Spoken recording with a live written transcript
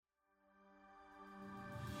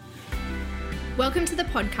Welcome to the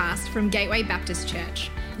podcast from Gateway Baptist Church.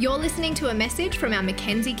 You're listening to a message from our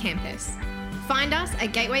Mackenzie campus. Find us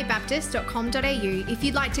at gatewaybaptist.com.au if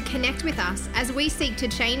you'd like to connect with us as we seek to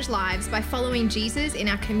change lives by following Jesus in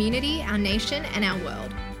our community, our nation, and our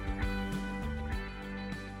world.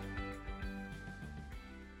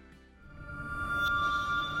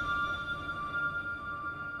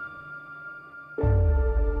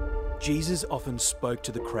 Jesus often spoke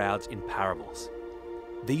to the crowds in parables.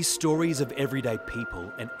 These stories of everyday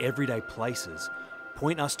people and everyday places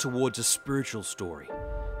point us towards a spiritual story,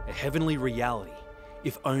 a heavenly reality,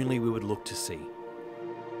 if only we would look to see.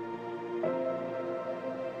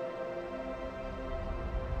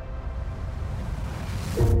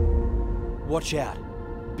 Watch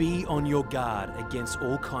out. Be on your guard against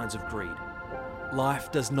all kinds of greed.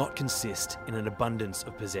 Life does not consist in an abundance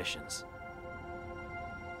of possessions.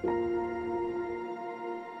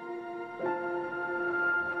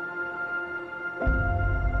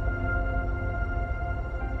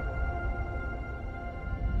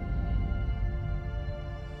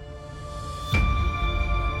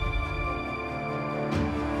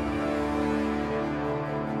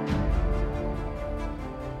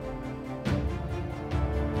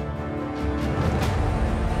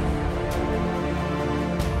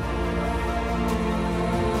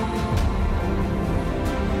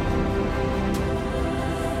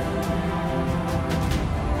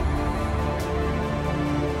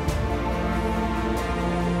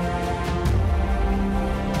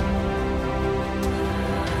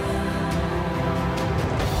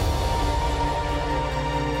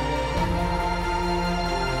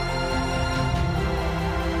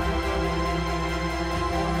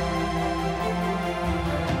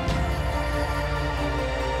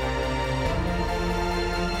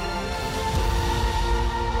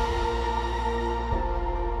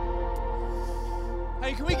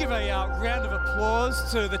 Can we give a round of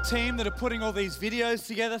applause to the team that are putting all these videos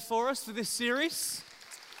together for us for this series?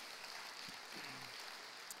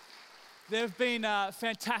 There have been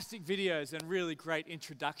fantastic videos and really great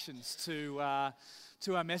introductions to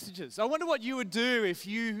our messages. I wonder what you would do if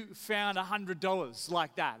you found $100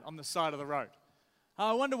 like that on the side of the road.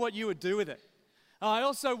 I wonder what you would do with it. I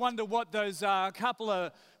also wonder what those couple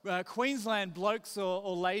of Queensland blokes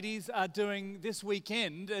or ladies are doing this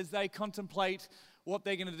weekend as they contemplate what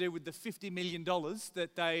they're going to do with the $50 million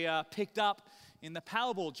that they picked up in the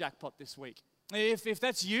Powerball jackpot this week. If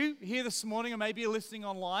that's you here this morning, or maybe you're listening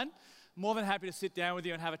online, more than happy to sit down with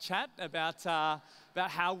you and have a chat about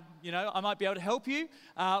how I might be able to help you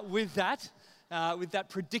with that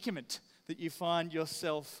predicament that you find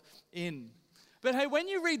yourself in. But hey, when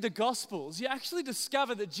you read the Gospels, you actually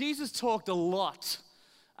discover that Jesus talked a lot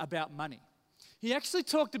about money. He actually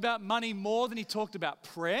talked about money more than he talked about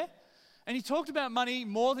prayer. And he talked about money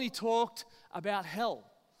more than he talked about hell.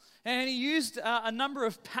 And he used a number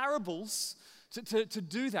of parables to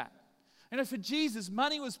do that. And for Jesus,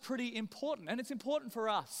 money was pretty important. And it's important for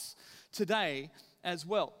us today as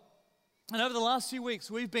well. And over the last few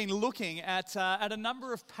weeks, we've been looking at a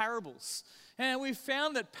number of parables. And we've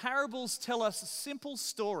found that parables tell us simple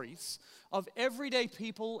stories of everyday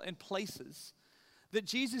people and places that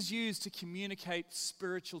Jesus used to communicate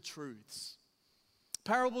spiritual truths.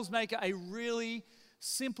 Parables make a really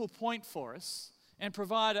simple point for us and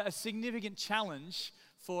provide a significant challenge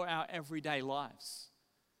for our everyday lives.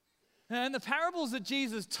 And the parables that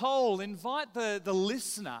Jesus told invite the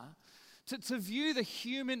listener to view the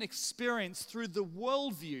human experience through the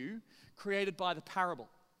worldview created by the parable.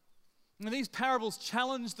 And these parables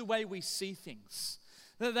challenge the way we see things.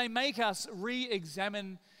 They make us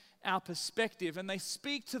re-examine our perspective, and they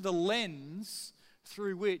speak to the lens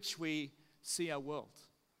through which we see our world.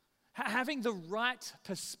 Having the right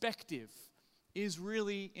perspective is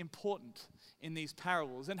really important in these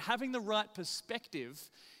parables, and having the right perspective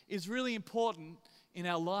is really important in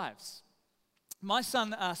our lives. My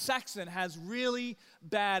son Saxon has really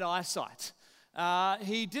bad eyesight.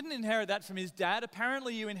 He didn't inherit that from his dad.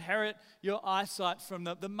 Apparently you inherit your eyesight from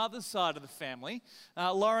the mother's side of the family.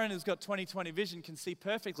 Lauren has got 20/20 vision, can see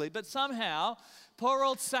perfectly, but somehow poor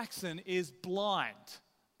old Saxon is blind.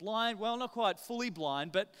 Blind, well, not quite fully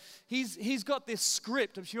blind, but he's got this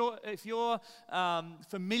script. If you're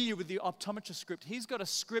familiar with the optometrist script, he's got a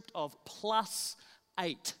script of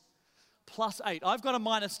 +8. +8. I've got a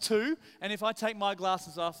 -2, and if I take my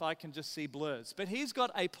glasses off, I can just see blurs. But he's got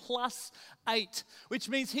a +8, which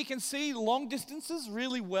means he can see long distances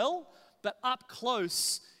really well, but up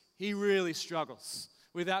close, he really struggles.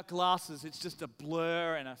 Without glasses, it's just a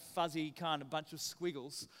blur and a fuzzy kind of bunch of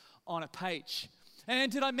squiggles on a page.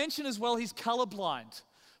 And did I mention as well he's colorblind?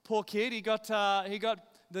 Poor kid, he got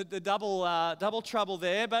double trouble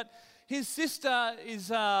there. But his sister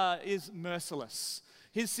is merciless.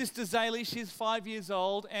 His sister Zaylee, she's 5 years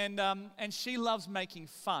old, and she loves making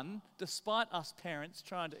fun, despite us parents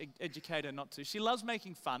trying to educate her not to. She loves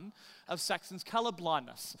making fun of Saxon's colour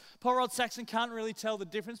blindness. Poor old Saxon can't really tell the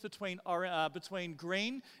difference between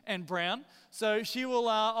green and brown. So she will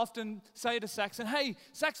often say to Saxon, "Hey,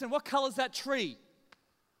 Saxon, what colour's that tree?"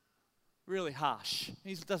 Really harsh.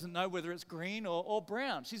 He doesn't know whether it's green or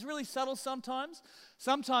brown. She's really subtle sometimes.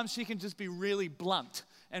 Sometimes she can just be really blunt.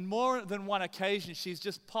 And more than one occasion, she's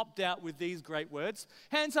just popped out with these great words.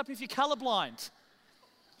 "Hands up if you're colorblind."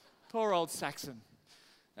 Poor old Saxon.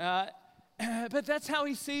 But that's how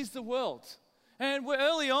he sees the world. And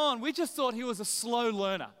early on, we just thought he was a slow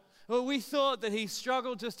learner. Well, we thought that he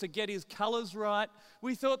struggled just to get his colors right.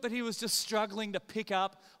 We thought that he was just struggling to pick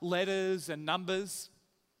up letters and numbers,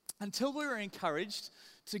 until we were encouraged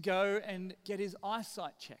to go and get his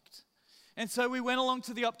eyesight checked. And so we went along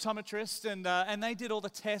to the optometrist, and they did all the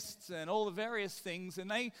tests and all the various things, and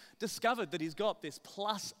they discovered that he's got this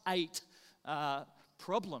 +8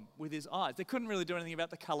 problem with his eyes. They couldn't really do anything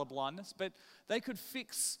about the color blindness, but they could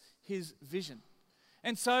fix his vision.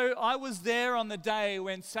 And so I was there on the day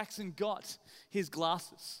when Saxon got his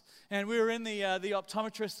glasses. And we were in the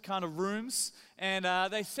optometrist kind of rooms, and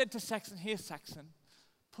they said to Saxon, "Here, Saxon,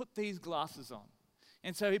 put these glasses on."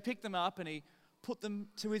 And so he picked them up and he put them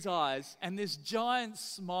to his eyes, and this giant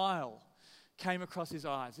smile came across his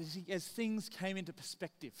eyes as things came into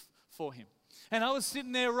perspective for him. And I was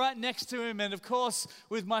sitting there right next to him, and of course,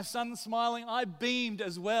 with my son smiling, I beamed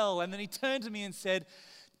as well. And then he turned to me and said,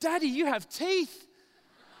 "Daddy, you have teeth."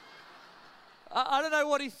 I don't know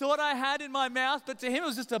what he thought I had in my mouth, but to him it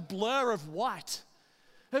was just a blur of white.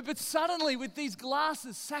 But suddenly, with these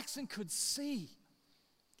glasses, Saxon could see.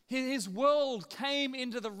 His world came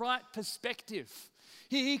into the right perspective.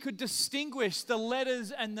 He could distinguish the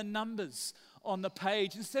letters and the numbers on the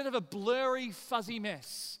page. Instead of a blurry, fuzzy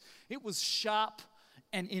mess, it was sharp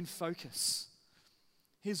and in focus.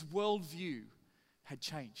 His worldview had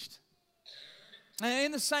changed. And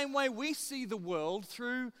in the same way, we see the world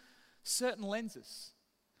through certain lenses.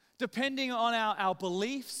 Depending on our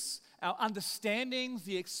beliefs, our understandings,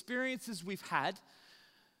 the experiences we've had,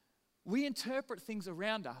 we interpret things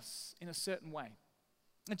around us in a certain way.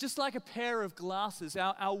 And just like a pair of glasses,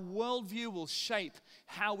 our worldview will shape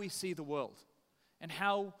how we see the world and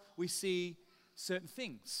how we see certain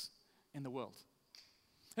things in the world.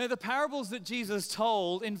 Now, the parables that Jesus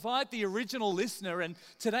told invite the original listener and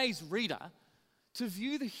today's reader to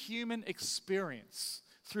view the human experience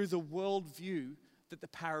through the worldview that the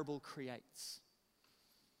parable creates.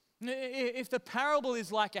 If the parable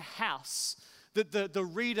is like a house that the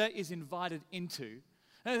reader is invited into,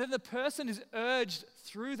 and then the person is urged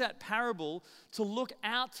through that parable to look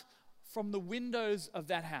out from the windows of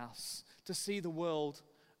that house to see the world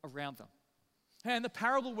around them. And the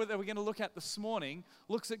parable that we're going to look at this morning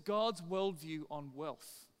looks at God's worldview on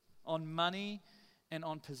wealth, on money, and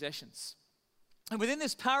on possessions. And within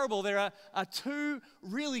this parable, there are two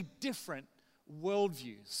really different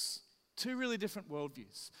worldviews.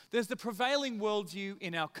 There's the prevailing worldview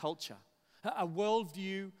in our culture, a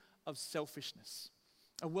worldview of selfishness,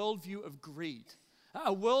 a worldview of greed,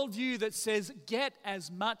 a worldview that says, get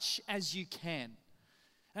as much as you can.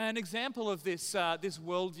 An example of this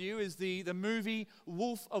worldview is the movie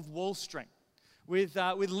Wolf of Wall Street with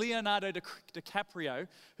Leonardo DiCaprio,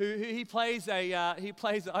 who he plays. I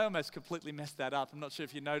almost completely messed that up. I'm not sure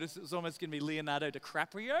if you noticed. It was almost going to be Leonardo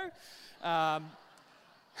DiCaprio, but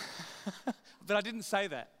I didn't say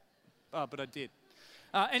that. Oh, but I did.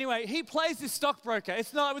 Anyway, he plays this stockbroker.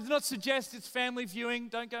 I would not suggest it's family viewing.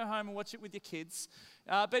 Don't go home and watch it with your kids.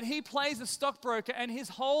 But he plays a stockbroker, and his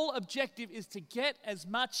whole objective is to get as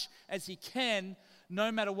much as he can,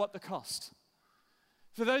 no matter what the cost.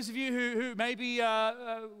 For those of you who maybe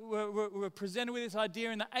were presented with this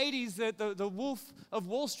idea in the 80s, that the Wolf of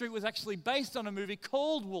Wall Street was actually based on a movie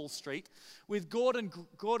called Wall Street with Gordon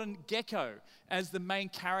Gekko as the main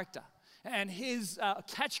character. And his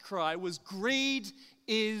catch cry was, "Greed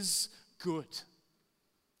is good."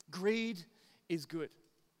 Greed is good.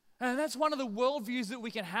 And that's one of the worldviews that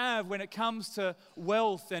we can have when it comes to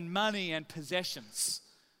wealth and money and possessions.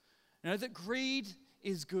 That greed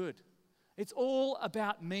is good. It's all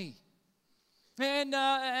about me. And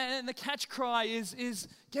the catch cry is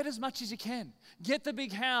get as much as you can. Get the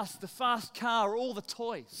big house, the fast car, all the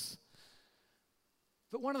toys.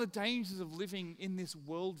 But one of the dangers of living in this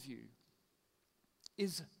worldview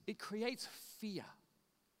is it creates fear.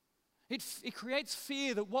 It creates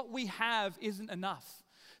fear that what we have isn't enough.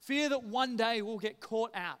 Fear that one day we'll get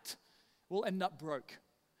caught out. We'll end up broke.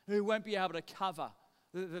 who won't be able to cover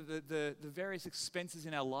the various expenses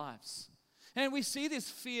in our lives. And we see this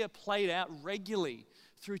fear played out regularly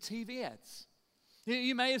through TV ads.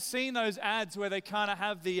 You may have seen those ads where they kind of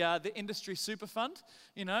have the industry super fund.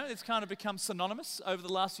 You know, it's kind of become synonymous over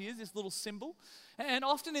the last few years, this little symbol. And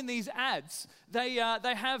often in these ads, they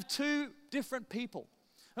have two different people.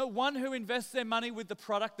 One who invests their money with the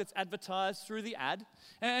product that's advertised through the ad,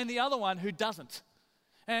 and the other one who doesn't.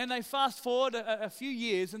 And they fast forward a few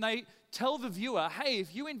years and they tell the viewer, hey,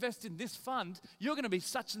 if you invest in this fund, you're going to be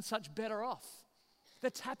such and such better off.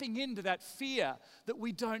 They're tapping into that fear that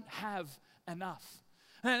we don't have enough.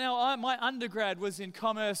 Now, my undergrad was in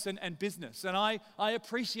commerce and business, and I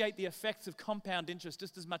appreciate the effects of compound interest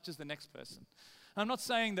just as much as the next person. I'm not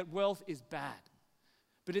saying that wealth is bad,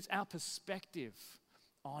 but it's our perspective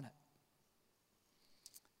on it.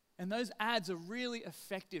 And those ads are really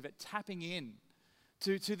effective at tapping in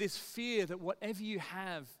to this fear that whatever you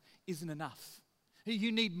have isn't enough.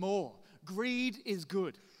 You need more. Greed is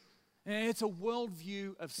good. And it's a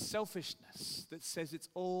worldview of selfishness that says it's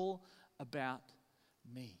all about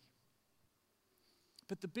me.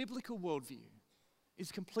 But the biblical worldview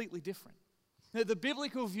is completely different. Now, the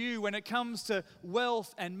biblical view when it comes to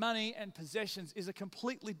wealth and money and possessions is a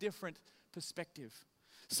completely different perspective.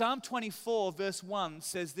 Psalm 24 verse 1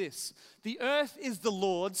 says this, "The earth is the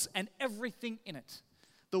Lord's and everything in it,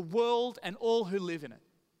 the world and all who live in it."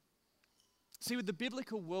 See, with the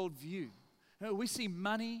biblical worldview, we see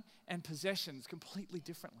money and possessions completely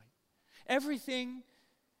differently. Everything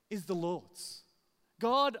is the Lord's.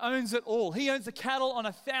 God owns it all. He owns the cattle on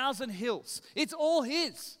 1,000 hills. It's all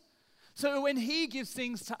His. So when He gives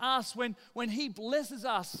things to us, when He blesses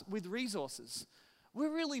us with resources,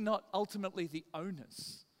 we're really not ultimately the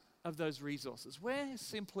owners of those resources. We're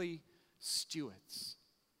simply stewards.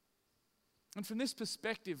 And from this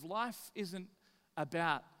perspective, life isn't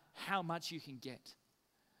about how much you can get,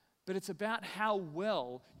 but it's about how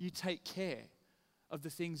well you take care of the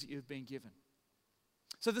things that you've been given.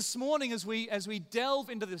 So this morning, as we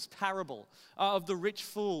delve into this parable of the rich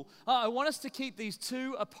fool, I want us to keep these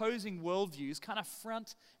two opposing worldviews kind of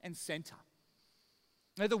front and center.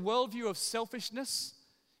 Now, the worldview of selfishness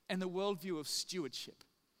and the worldview of stewardship,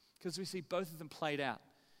 because we see both of them played out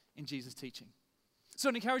in Jesus' teaching. So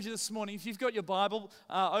I'd encourage you this morning, if you've got your Bible,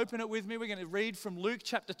 open it with me. We're going to read from Luke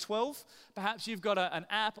chapter 12. Perhaps you've got an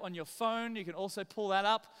app on your phone. You can also pull that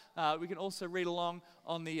up. We can also read along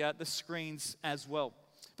on the screens as well.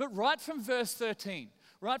 But right from verse 13,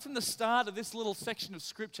 right from the start of this little section of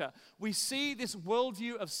Scripture, we see this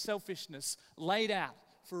worldview of selfishness laid out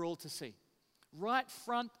for all to see. Right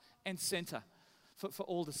front and center for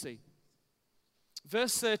all to see.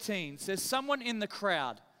 Verse 13 says, "Someone in the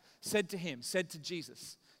crowd said to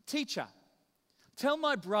Jesus, 'Teacher, tell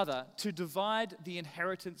my brother to divide the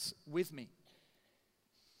inheritance with me.'"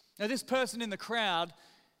 Now this person in the crowd,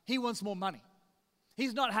 he wants more money.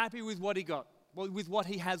 He's not happy with what he got, with what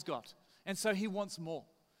he has got. And so he wants more.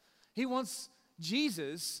 He wants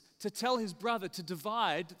Jesus to tell his brother to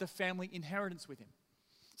divide the family inheritance with him.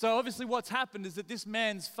 So obviously what's happened is that this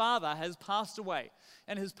man's father has passed away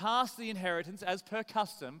and has passed the inheritance, as per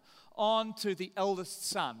custom, on to the eldest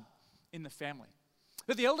son in the family.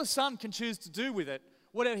 But the eldest son can choose to do with it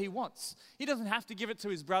whatever he wants. He doesn't have to give it to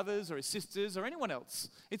his brothers or his sisters or anyone else.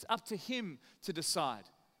 It's up to him to decide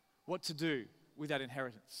what to do with that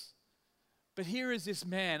inheritance. But here is this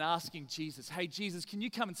man asking Jesus, "Hey Jesus, can you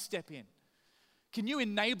come and step in? Can you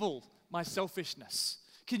enable my selfishness?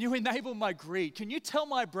 Can you enable my greed? Can you tell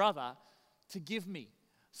my brother to give me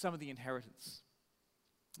some of the inheritance?"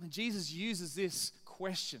 And Jesus uses this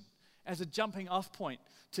question as a jumping off point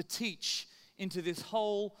to teach into this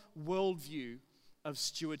whole worldview of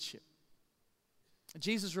stewardship.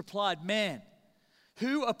 Jesus replied, "Man,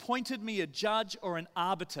 who appointed me a judge or an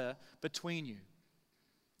arbiter between you?"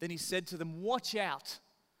 Then he said to them, "Watch out.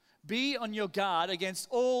 Be on your guard against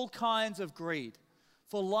all kinds of greed,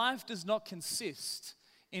 for life does not consist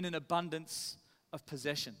in an abundance of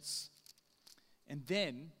possessions." And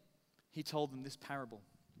then he told them this parable.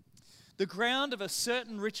 "The ground of a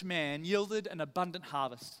certain rich man yielded an abundant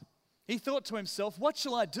harvest. He thought to himself, 'What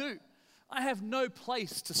shall I do? I have no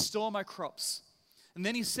place to store my crops.' And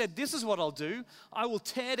then he said, 'This is what I'll do. I will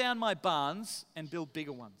tear down my barns and build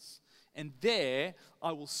bigger ones. And there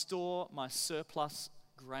I will store my surplus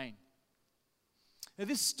grain.'" Now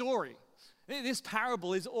this story, this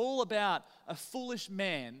parable is all about a foolish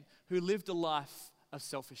man who lived a life of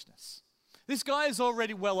selfishness. This guy is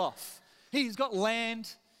already well off. He's got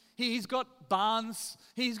land, he's got barns,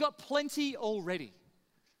 he's got plenty already.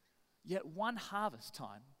 Yet one harvest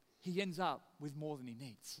time, he ends up with more than he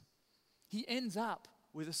needs. He ends up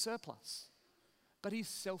with a surplus. But he's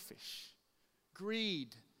selfish.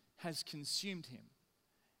 Greed has consumed him.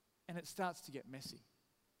 And it starts to get messy.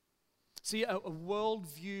 See, a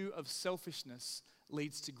worldview of selfishness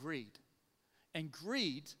leads to greed. And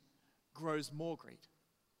greed grows more greed.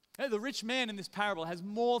 The rich man in this parable has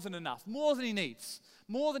more than enough, more than he needs,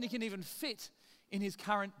 more than he can even fit in his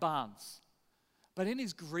current barns. But in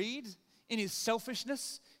his greed, in his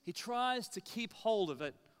selfishness, he tries to keep hold of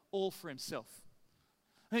it all for himself.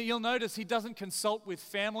 You'll notice he doesn't consult with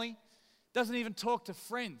family, doesn't even talk to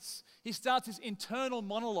friends. He starts his internal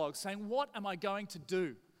monologue saying, what am I going to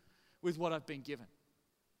do with what I've been given?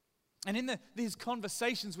 And in these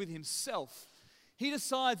conversations with himself, he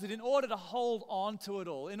decides that in order to hold on to it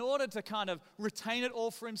all, in order to kind of retain it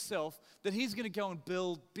all for himself, that he's going to go and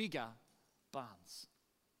build bigger barns.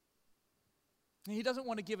 And he doesn't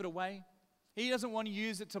want to give it away. He doesn't want to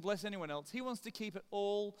use it to bless anyone else. He wants to keep it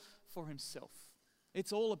all for himself.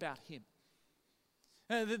 It's all about him.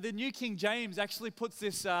 The New King James actually puts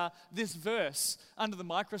this verse under the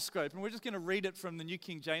microscope, and we're just going to read it from the New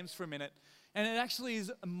King James for a minute. And it actually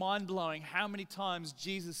is mind-blowing how many times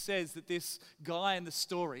Jesus says that this guy in the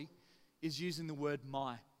story is using the word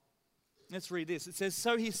my. Let's read this. It says,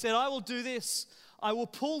 so he said, I will do this. I will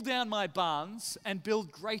pull down my barns and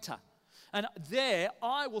build greater. And there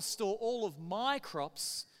I will store all of my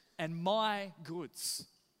crops and my goods.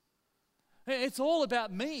 It's all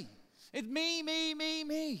about me. It's me, me, me,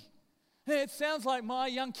 me. It sounds like my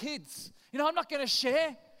young kids. I'm not going to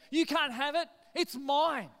share. You can't have it. It's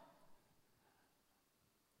mine.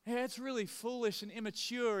 Yeah, it's really foolish and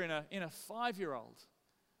immature in a 5-year-old,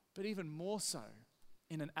 but even more so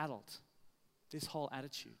in an adult, this whole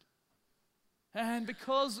attitude. And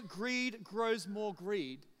because greed grows more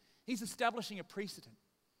greed, he's establishing a precedent.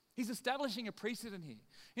 He's establishing a precedent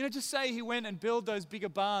here. Just say he went and built those bigger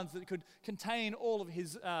barns that could contain all of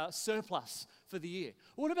his surplus for the year.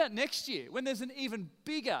 What about next year when there's an even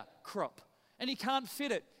bigger crop and he can't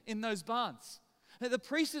fit it in those barns? The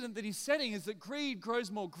precedent that he's setting is that greed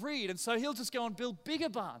grows more greed, and so he'll just go and build bigger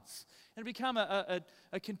barns and become a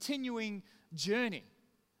continuing journey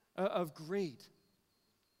of greed.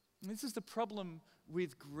 And this is the problem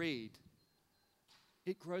with greed.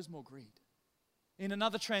 It grows more greed. In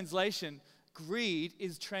another translation, greed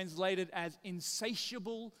is translated as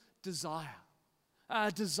insatiable desire.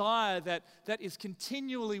 A desire that is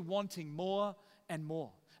continually wanting more and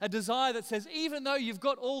more. A desire that says, even though you've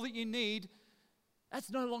got all that you need, that's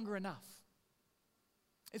no longer enough.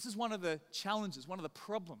 This is one of the challenges, one of the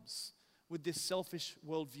problems with this selfish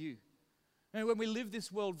worldview. And when we live this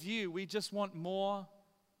worldview, we just want more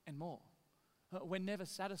and more. We're never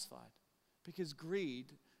satisfied because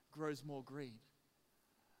greed grows more greed.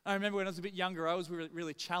 I remember when I was a bit younger, I was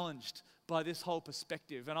really challenged by this whole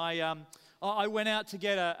perspective. And I went out to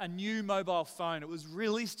get a new mobile phone. It was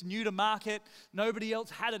released new to market. Nobody else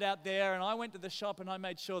had it out there. And I went to the shop and I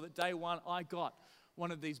made sure that day one I got one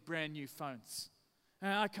of these brand new phones.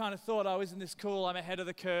 And I kind of thought, isn't this cool? I'm ahead of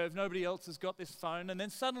the curve. Nobody else has got this phone. And then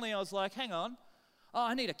suddenly I was like, hang on.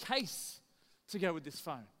 I need a case to go with this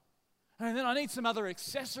phone. And then I need some other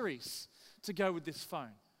accessories to go with this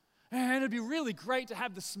phone. And it'd be really great to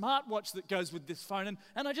have the smartwatch that goes with this phone.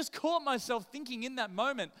 And I just caught myself thinking in that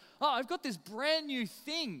moment, I've got this brand new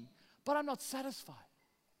thing, but I'm not satisfied.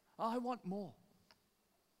 I want more.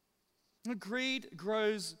 And greed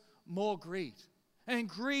grows more greed. And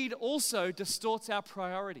greed also distorts our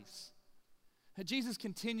priorities. And Jesus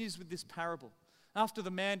continues with this parable. After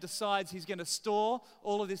the man decides he's going to store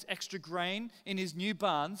all of this extra grain in his new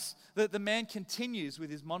barns, the man continues with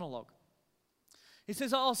his monologue. He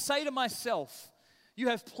says, I'll say to myself, you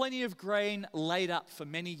have plenty of grain laid up for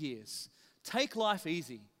many years. Take life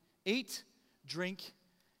easy. Eat, drink,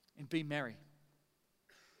 and be merry.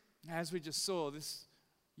 As we just saw, this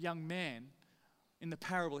young man in the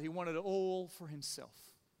parable, he wanted it all for himself.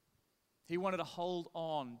 He wanted to hold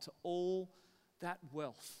on to all that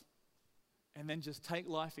wealth and then just take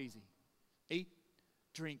life easy. Eat,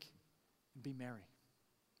 drink, and be merry.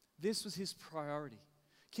 This was his priority.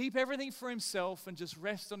 Keep everything for himself and just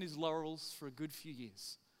rest on his laurels for a good few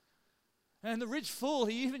years. And the rich fool,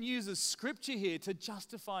 he even uses scripture here to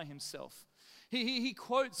justify himself. He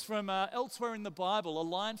quotes from elsewhere in the Bible a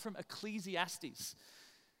line from Ecclesiastes.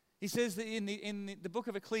 He says that in the book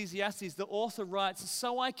of Ecclesiastes, the author writes,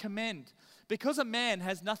 so I commend, because a man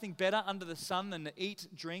has nothing better under the sun than to eat,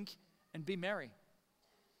 drink, and be merry.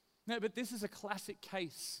 No, but this is a classic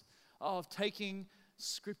case of taking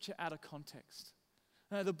scripture out of context.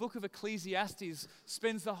 The book of Ecclesiastes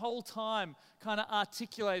spends the whole time kind of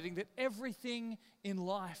articulating that everything in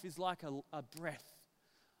life is like a breath,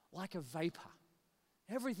 like a vapor.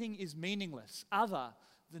 Everything is meaningless other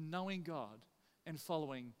than knowing God and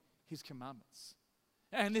following his commandments.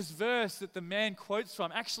 And this verse that the man quotes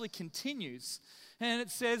from actually continues, and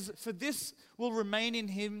it says, "For this will remain in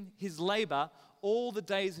him his labor all the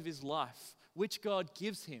days of his life, which God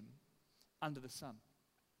gives him under the sun."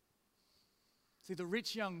 See, the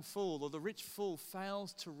rich young fool, or the rich fool,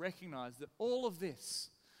 fails to recognize that all of this,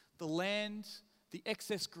 the land, the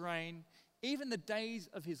excess grain, even the days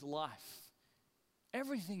of his life,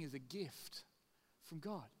 everything is a gift from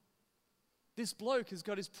God. This bloke has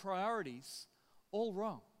got his priorities all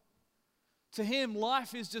wrong. To him,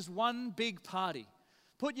 life is just one big party.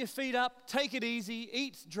 Put your feet up, take it easy,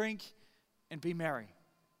 eat, drink, and be merry.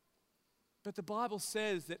 But the Bible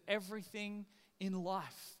says that everything in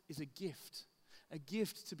life is a gift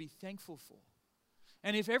to be thankful for.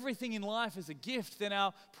 And if everything in life is a gift, then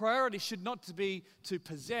our priority should not be to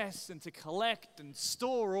possess and to collect and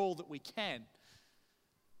store all that we can.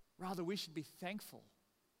 Rather, we should be thankful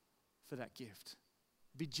for that gift.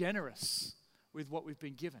 Be generous with what we've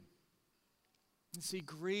been given. And see,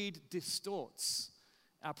 greed distorts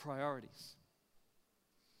our priorities.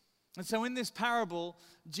 And so in this parable,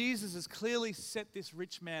 Jesus has clearly set this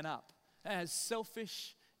rich man up as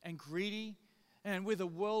selfish and greedy and with a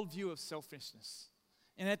worldview of selfishness.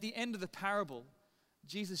 And at the end of the parable,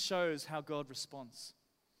 Jesus shows how God responds.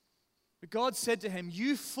 But God said to him,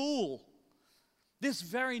 "You fool, this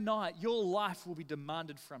very night your life will be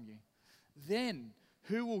demanded from you. Then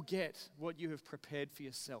who will get what you have prepared for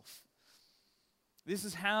yourself? This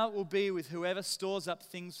is how it will be with whoever stores up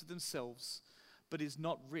things for themselves, but is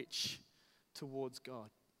not rich towards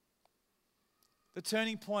God." The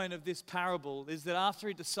turning point of this parable is that after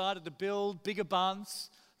he decided to build bigger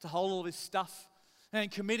barns to hold all of his stuff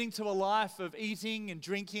and committing to a life of eating and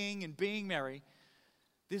drinking and being merry,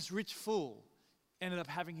 this rich fool ended up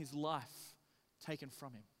having his life taken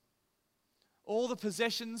from him. All the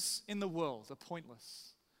possessions in the world are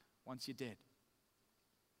pointless once you're dead.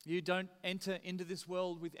 You don't enter into this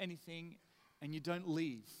world with anything, and you don't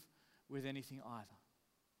leave with anything either.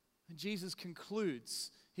 And Jesus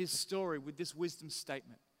concludes his story with this wisdom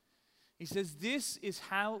statement. He says, "This is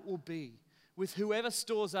how it will be with whoever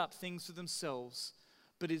stores up things for themselves,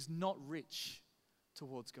 but is not rich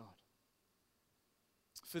towards God."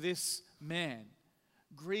 For this man,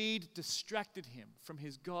 greed distracted him from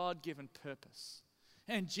his God-given purpose.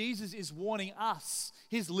 And Jesus is warning us,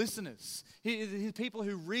 his listeners, his people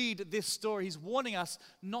who read this story, he's warning us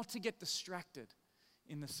not to get distracted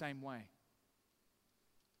in the same way.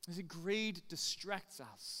 As greed distracts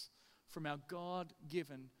us from our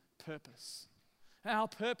God-given purpose. Our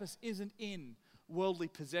purpose isn't in worldly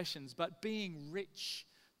possessions, but being rich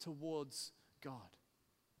towards God.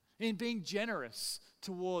 In being generous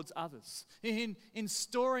towards others, in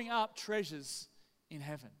storing up treasures in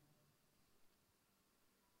heaven.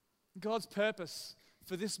 God's purpose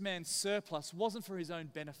for this man's surplus wasn't for his own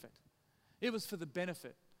benefit. It was for the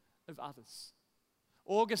benefit of others.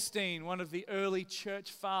 Augustine, one of the early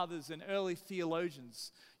church fathers and early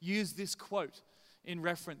theologians, used this quote in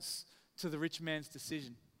reference to the rich man's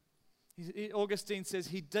decision. Augustine says,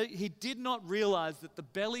 he did not realize that the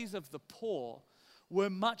bellies of the poor were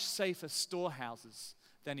much safer storehouses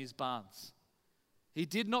than his barns. He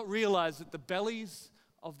did not realize that the bellies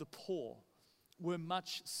of the poor were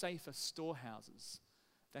much safer storehouses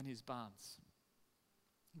than his barns.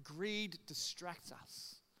 Greed distracts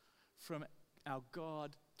us from our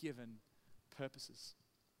God-given purposes.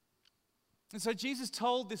 And so Jesus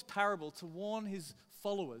told this parable to warn his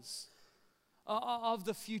followers of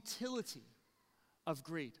the futility of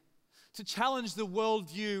greed, to challenge the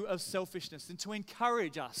worldview of selfishness, and to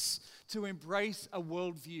encourage us to embrace a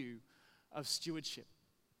worldview of stewardship.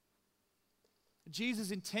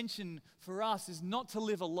 Jesus' intention for us is not to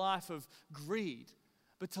live a life of greed,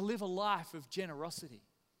 but to live a life of generosity.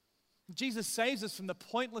 Jesus saves us from the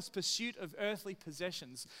pointless pursuit of earthly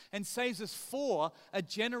possessions and saves us for a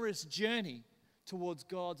generous journey towards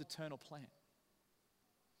God's eternal plan.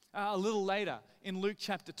 A little later, in Luke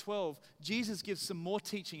chapter 12, Jesus gives some more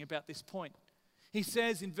teaching about this point. He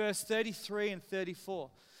says in verse 33 and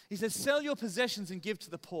 34, he says, "Sell your possessions and give to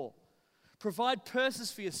the poor. Provide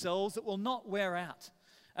purses for yourselves that will not wear out,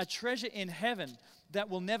 a treasure in heaven that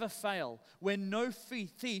will never fail, where no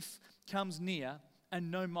thief comes near and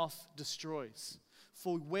no moth destroys.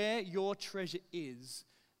 For where your treasure is,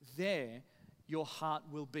 there your heart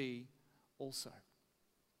will be also."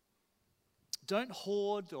 Don't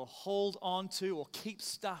hoard or hold on to or keep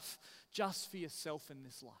stuff just for yourself in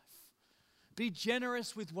this life. Be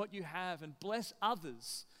generous with what you have and bless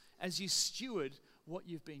others as you steward what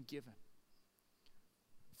you've been given.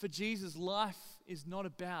 For Jesus, life is not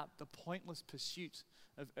about the pointless pursuit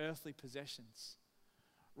of earthly possessions.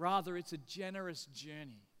 Rather, it's a generous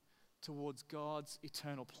journey towards God's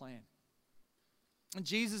eternal plan. And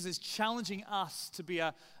Jesus is challenging us to be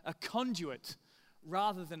a conduit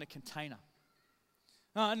rather than a container.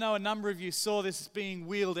 Now, I know a number of you saw this being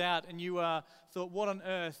wheeled out and you thought, what on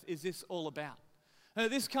earth is this all about?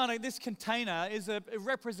 This container is a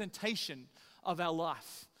representation of our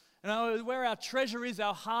life. And where our treasure is,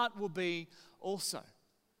 our heart will be also.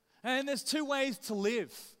 And there's two ways to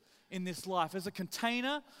live in this life, as a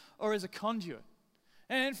container or as a conduit.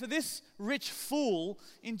 And for this rich fool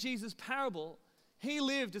in Jesus' parable, he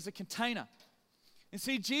lived as a container. And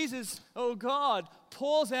see, Jesus, God,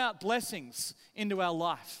 pours out blessings into our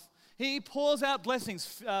life. He pours out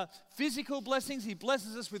blessings, physical blessings. He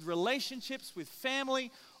blesses us with relationships, with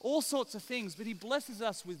family, all sorts of things. But he blesses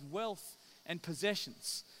us with wealth and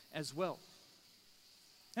possessions as well.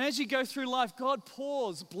 And as you go through life, God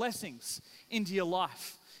pours blessings into your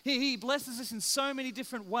life. He blesses us in so many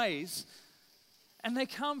different ways. And they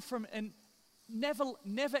come from a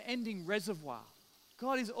never-ending reservoir.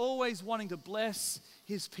 God is always wanting to bless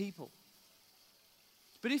his people.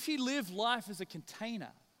 But if you live life as a container,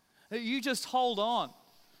 you just hold on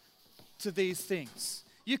to these things.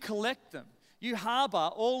 You collect them. You harbor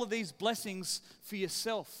all of these blessings for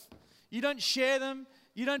yourself. You don't share them.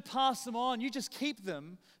 You don't pass them on. You just keep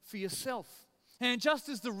them for yourself. And just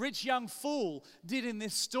as the rich young fool did in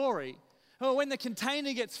this story, when the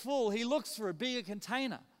container gets full, he looks for a bigger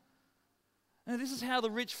container. Now, this is how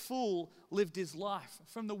the rich fool lived his life,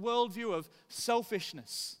 from the worldview of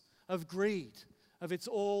selfishness, of greed, of it's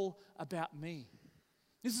all about me.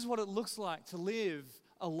 This is what it looks like to live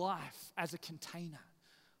a life as a container,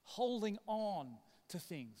 holding on to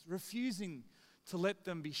things, refusing to let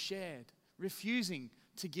them be shared, refusing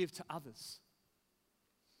to give to others.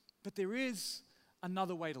 But there is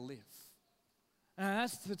another way to live, and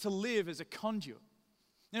that's to live as a conduit.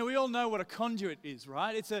 Now, we all know what a conduit is,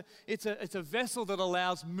 right? It's a vessel that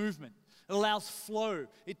allows movement. It allows flow.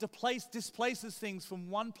 It displaces things from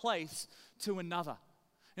one place to another.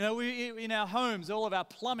 You know, in our homes, all of our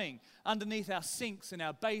plumbing, underneath our sinks and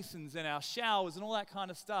our basins and our showers and all that kind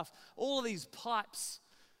of stuff, all of these pipes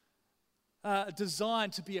are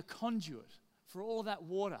designed to be a conduit for all of that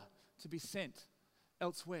water to be sent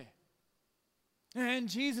elsewhere. And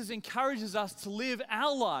Jesus encourages us to live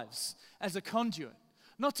our lives as a conduit.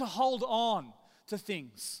 Not to hold on to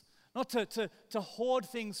things, not to hoard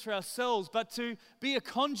things for ourselves, but to be a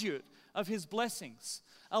conduit of his blessings.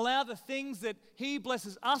 Allow the things that he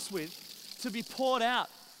blesses us with to be poured out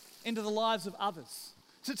into the lives of others.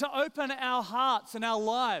 To open our hearts and our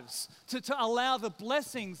lives, to allow the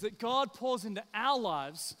blessings that God pours into our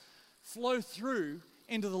lives flow through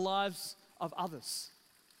into the lives of others.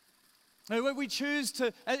 When we choose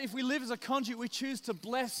to, if we live as a conduit, we choose to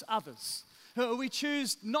bless others. We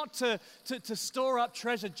choose not to store up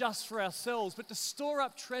treasure just for ourselves, but to store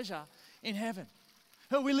up treasure in heaven.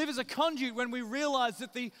 We live as a conduit when we realize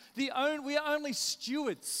that we are only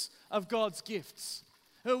stewards of God's gifts.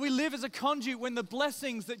 We live as a conduit when the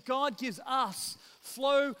blessings that God gives us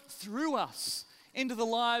flow through us into the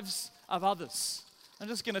lives of others. I'm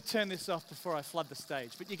just going to turn this off before I flood the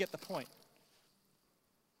stage, but you get the point.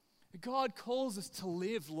 God calls us to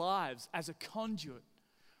live lives as a conduit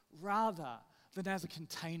rather than as a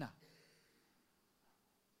container.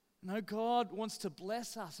 No, God wants to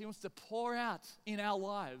bless us. He wants to pour out in our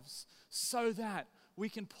lives so that we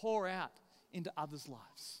can pour out into others'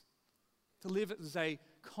 lives. To live as a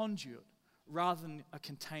conduit rather than a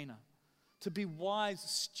container. To be wise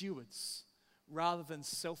stewards rather than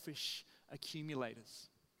selfish accumulators.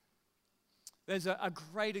 There's a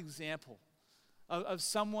great example of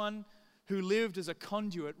someone who lived as a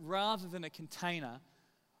conduit rather than a container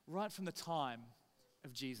right from the time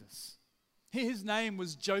of Jesus. His name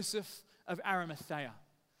was Joseph of Arimathea.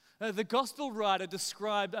 The gospel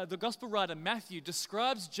writer Matthew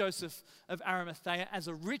describes Joseph of Arimathea as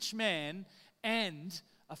a rich man and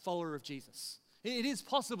a follower of Jesus. It is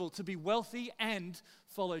possible to be wealthy and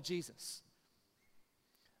follow Jesus.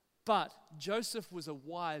 But Joseph was a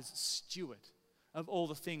wise steward of all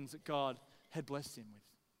the things that God had blessed him with.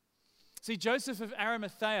 See, Joseph of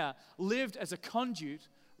Arimathea lived as a conduit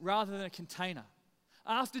rather than a container.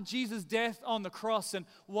 After Jesus' death on the cross and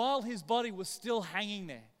while his body was still hanging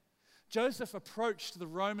there, Joseph approached the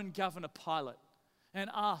Roman governor Pilate and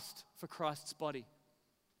asked for Christ's body.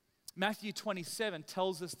 Matthew 27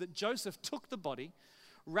 tells us that Joseph took the body,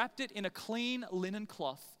 wrapped it in a clean linen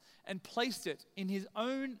cloth, and placed it in his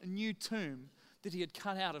own new tomb that he had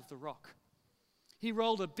cut out of the rock. He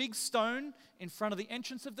rolled a big stone in front of the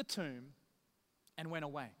entrance of the tomb and went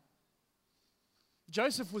away.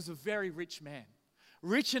 Joseph was a very rich man,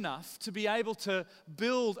 rich enough to be able to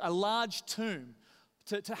build a large tomb,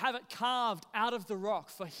 to have it carved out of the rock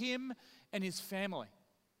for him and his family.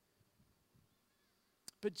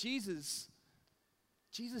 But Jesus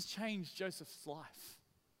changed Joseph's life.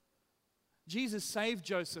 Jesus saved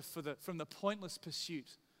Joseph from the pointless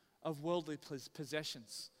pursuit of worldly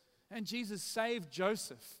possessions. And Jesus saved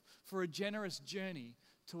Joseph for a generous journey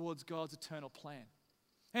towards God's eternal plan.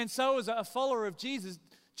 And so as a follower of Jesus,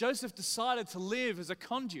 Joseph decided to live as a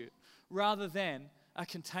conduit rather than a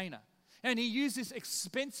container. And he used this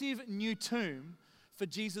expensive new tomb for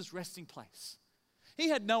Jesus' resting place. He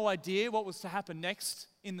had no idea what was to happen next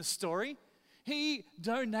in the story. He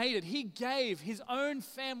donated, he gave his own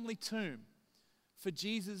family tomb for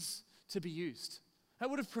Jesus to be used. That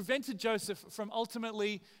would have prevented Joseph from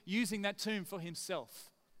ultimately using that tomb for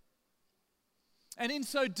himself. And in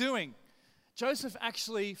so doing, Joseph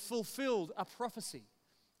actually fulfilled a prophecy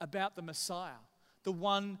about the Messiah, the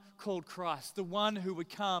one called Christ, the one who would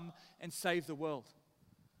come and save the world.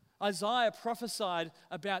 Isaiah prophesied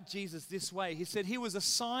about Jesus this way. He said, "He was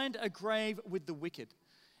assigned a grave with the wicked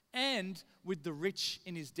and with the rich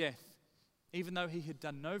in his death, even though he had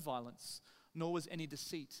done no violence, nor was any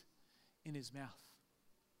deceit in his mouth."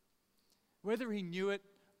 Whether he knew it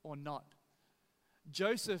or not,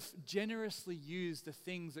 Joseph generously used the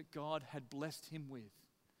things that God had blessed him with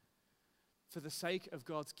for the sake of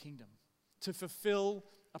God's kingdom, to fulfill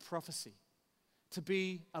a prophecy, to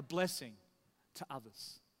be a blessing to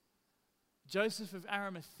others. Joseph of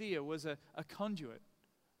Arimathea was a conduit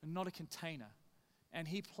and not a container, and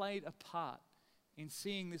he played a part in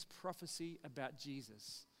seeing this prophecy about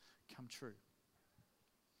Jesus come true.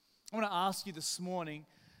 I want to ask you this morning,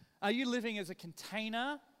 are you living as a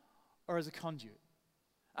container or as a conduit?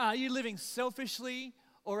 Are you living selfishly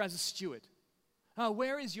or as a steward?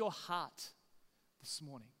 Where is your heart this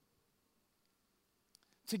morning?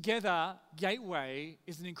 Together, Gateway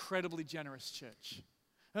is an incredibly generous church.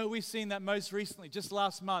 We've seen that most recently, just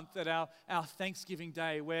last month at our Thanksgiving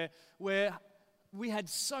Day, where we had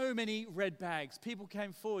so many red bags. People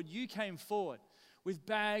came forward, you came forward with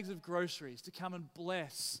bags of groceries to come and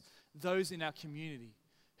bless those in our community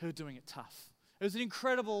who are doing it tough. It was an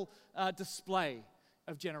incredible display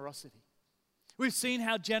of generosity. We've seen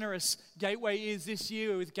how generous Gateway is this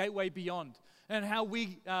year with Gateway Beyond, and how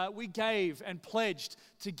we gave and pledged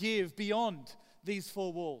to give beyond these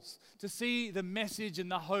four walls, to see the message and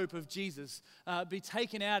the hope of Jesus be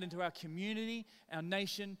taken out into our community, our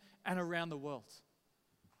nation, and around the world.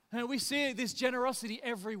 And we see this generosity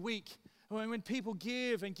every week when people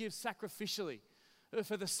give and give sacrificially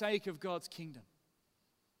for the sake of God's kingdom.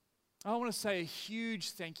 I want to say a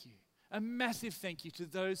huge thank you, a massive thank you to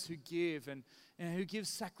those who give and who give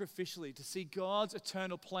sacrificially to see God's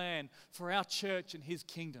eternal plan for our church and his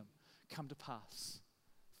kingdom come to pass.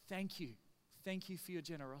 Thank you. Thank you for your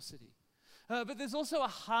generosity. But there's also a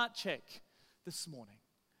heart check this morning.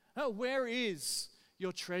 Where is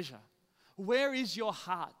your treasure? Where is your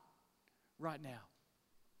heart right now?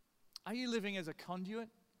 Are you living as a conduit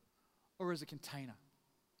or as a container?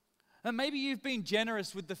 And maybe you've been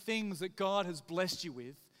generous with the things that God has blessed you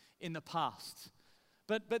with in the past.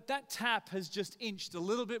 But that tap has just inched a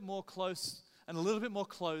little bit more close and a little bit more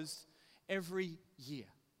closed every year.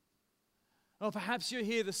 Or perhaps you're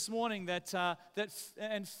here this morning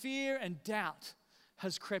and fear and doubt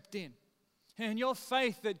has crept in. And your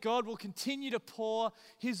faith that God will continue to pour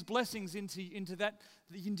his blessings into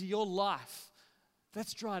your life,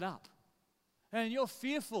 that's dried up. And you're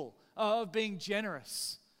fearful of being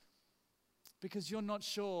generous because you're not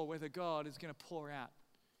sure whether God is going to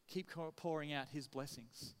keep pouring out his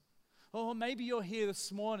blessings. Or maybe you're here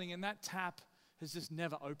this morning and that tap has just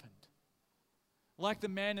never opened. Like the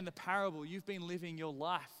man in the parable, you've been living your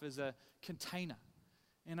life as a container.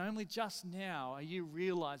 And only just now are you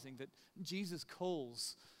realizing that Jesus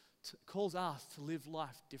calls us to live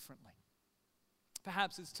life differently.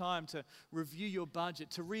 Perhaps it's time to review your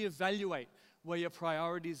budget, to reevaluate where your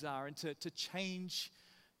priorities are, and to change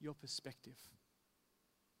your perspective.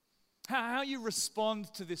 How you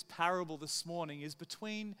respond to this parable this morning is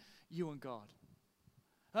between you and God.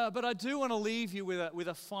 But I do want to leave you with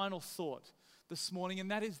a final thought this morning,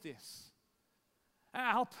 and that is this.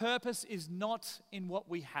 Our purpose is not in what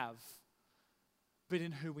we have, but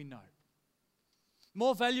in who we know.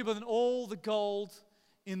 More valuable than all the gold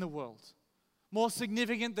in the world. More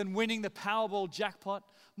significant than winning the Powerball jackpot.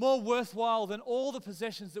 More worthwhile than all the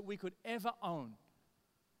possessions that we could ever own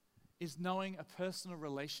is knowing a personal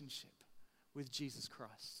relationship with Jesus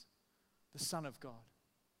Christ, the Son of God.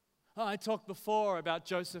 I talked before about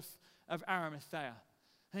Joseph of Arimathea.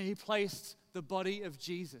 And he placed the body of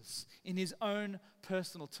Jesus in his own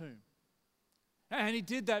personal tomb. And he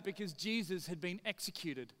did that because Jesus had been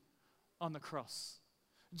executed on the cross.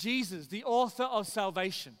 Jesus, the author of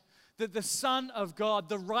salvation, the Son of God,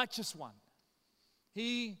 the righteous one,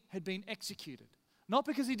 he had been executed. Not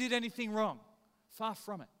because he did anything wrong, far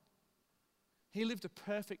from it. He lived a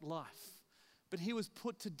perfect life, but he was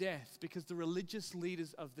put to death because the religious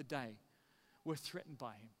leaders of the day were threatened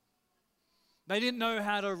by him. They didn't know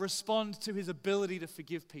how to respond to his ability to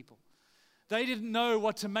forgive people. They didn't know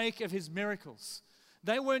what to make of his miracles.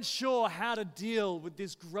 They weren't sure how to deal with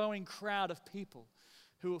this growing crowd of people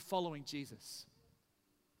who were following Jesus.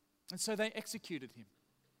 And so they executed him.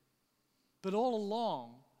 But all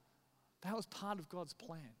along, that was part of God's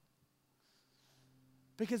plan.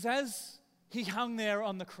 Because as he hung there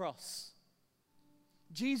on the cross,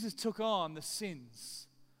 Jesus took on the sins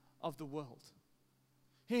of the world.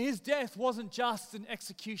 His death wasn't just an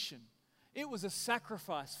execution. It was a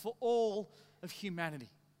sacrifice for all of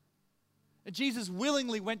humanity. And Jesus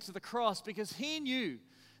willingly went to the cross because he knew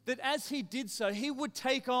that as he did so, he would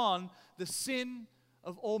take on the sin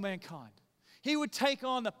of all mankind. He would take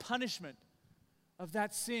on the punishment of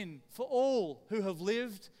that sin for all who have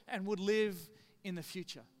lived and would live in the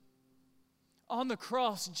future. On the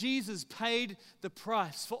cross, Jesus paid the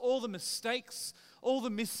price for all the mistakes, all the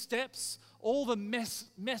missteps, all the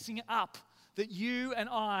messing up that you and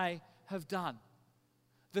I have done.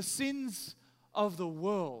 The sins of the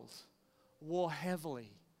world wore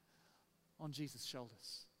heavily on Jesus'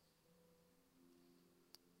 shoulders.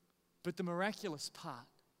 But the miraculous part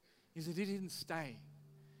is that he didn't stay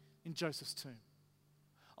in Joseph's tomb.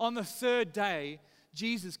 On the third day,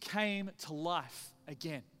 Jesus came to life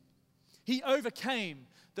again. He overcame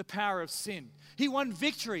the power of sin. He won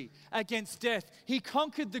victory against death. He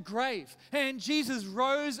conquered the grave. And Jesus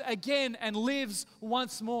rose again and lives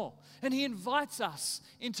once more. And he invites us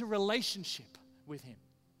into relationship with him.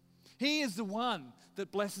 He is the one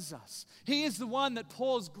that blesses us. He is the one that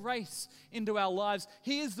pours grace into our lives.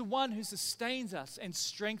 He is the one who sustains us and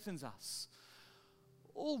strengthens us.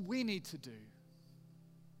 All we need to do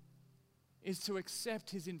is to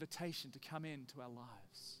accept his invitation to come into our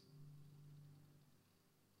lives.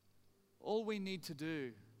 All we need to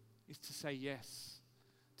do is to say yes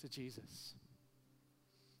to Jesus.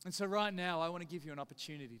 And so right now, I want to give you an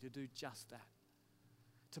opportunity to do just that.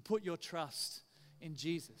 To put your trust in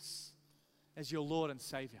Jesus as your Lord and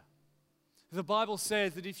Savior. The Bible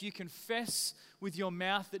says that if you confess with your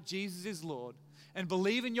mouth that Jesus is Lord and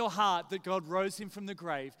believe in your heart that God rose him from the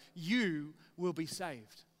grave, you will be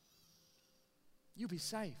saved. You'll be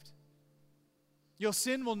saved. Your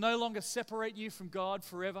sin will no longer separate you from God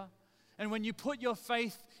forever. And when you put your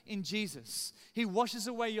faith in Jesus, he washes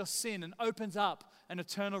away your sin and opens up an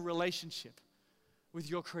eternal relationship with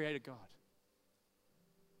your Creator God.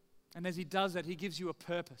 And as he does that, he gives you a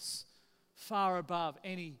purpose far above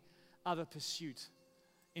any other pursuit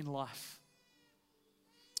in life.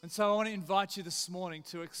 And so I want to invite you this morning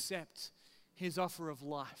to accept his offer of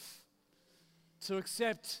life, to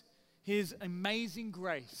accept his amazing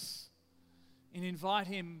grace, and invite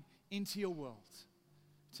him into your world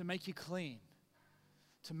to make you clean,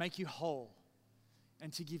 to make you whole,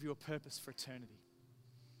 and to give you a purpose for eternity.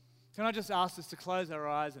 Can I just ask us to close our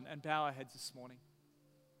eyes and bow our heads this morning?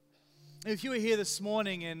 If you are here this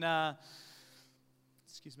morning and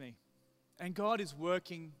God is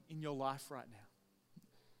working in your life right now,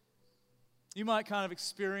 you might kind of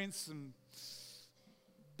experience some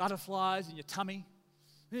butterflies in your tummy.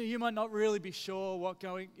 You might not really be sure what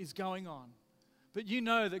is going on, but you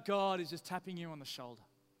know that God is just tapping you on the shoulder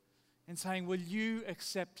and saying, will you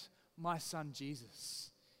accept my son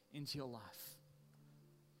Jesus into your life?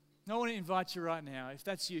 I want to invite you right now, if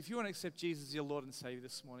that's you, if you want to accept Jesus as your Lord and Savior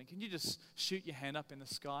this morning, can you just shoot your hand up in the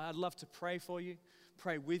sky? I'd love to pray for you,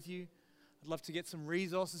 pray with you. I'd love to get some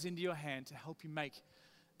resources into your hand to help you make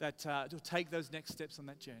that, to take those next steps on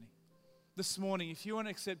that journey. This morning, if you want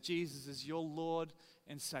to accept Jesus as your Lord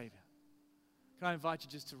and Savior, can I invite you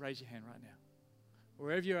just to raise your hand right now?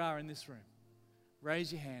 Wherever you are in this room,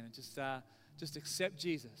 raise your hand and just accept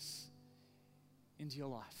Jesus into your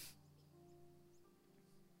life.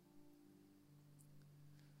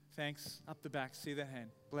 Thanks. Up the back, see that hand.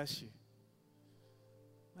 Bless you.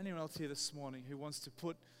 Anyone else here this morning who wants to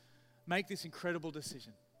make this incredible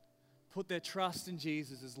decision, put their trust in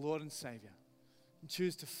Jesus as Lord and Savior, and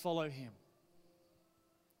choose to follow him?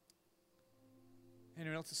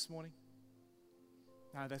 Anyone else this morning?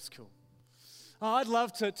 No, that's cool. I'd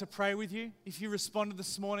love to pray with you if you responded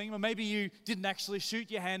this morning, or maybe you didn't actually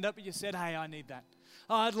shoot your hand up, but you said, hey, I need that.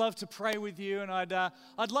 I'd love to pray with you, and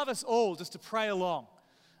I'd love us all just to pray along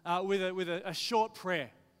with a short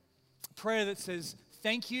prayer. A prayer that says,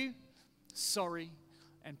 thank you, sorry,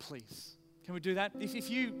 and please. Can we do that? If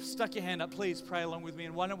you stuck your hand up, please pray along with me,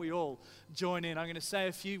 and why don't we all join in? I'm going to say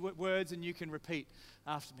a few words, and you can repeat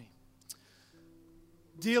after me.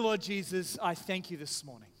 Dear Lord Jesus, I thank you this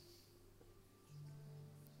morning.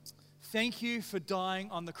 Thank you for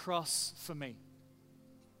dying on the cross for me.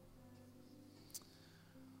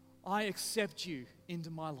 I accept you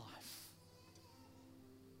into my life.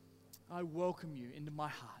 I welcome you into my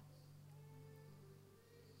heart.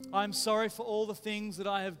 I'm sorry for all the things that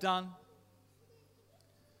I have done.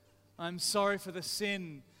 I'm sorry for the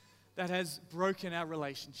sin that has broken our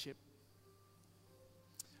relationship.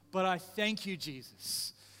 But I thank you,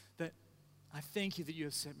 Jesus, that you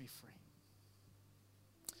have set me free.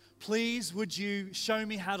 Please, would you show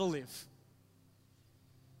me how to live?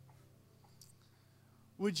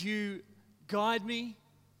 Would you guide me?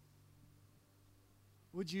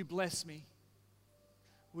 Would you bless me?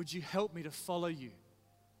 Would you help me to follow you?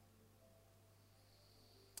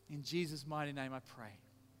 In Jesus' mighty name I pray.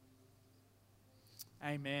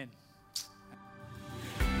 Amen.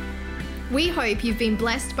 We hope you've been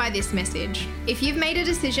blessed by this message. If you've made a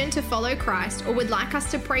decision to follow Christ or would like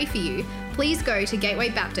us to pray for you, please go to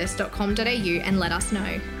gatewaybaptist.com.au and let us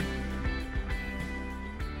know.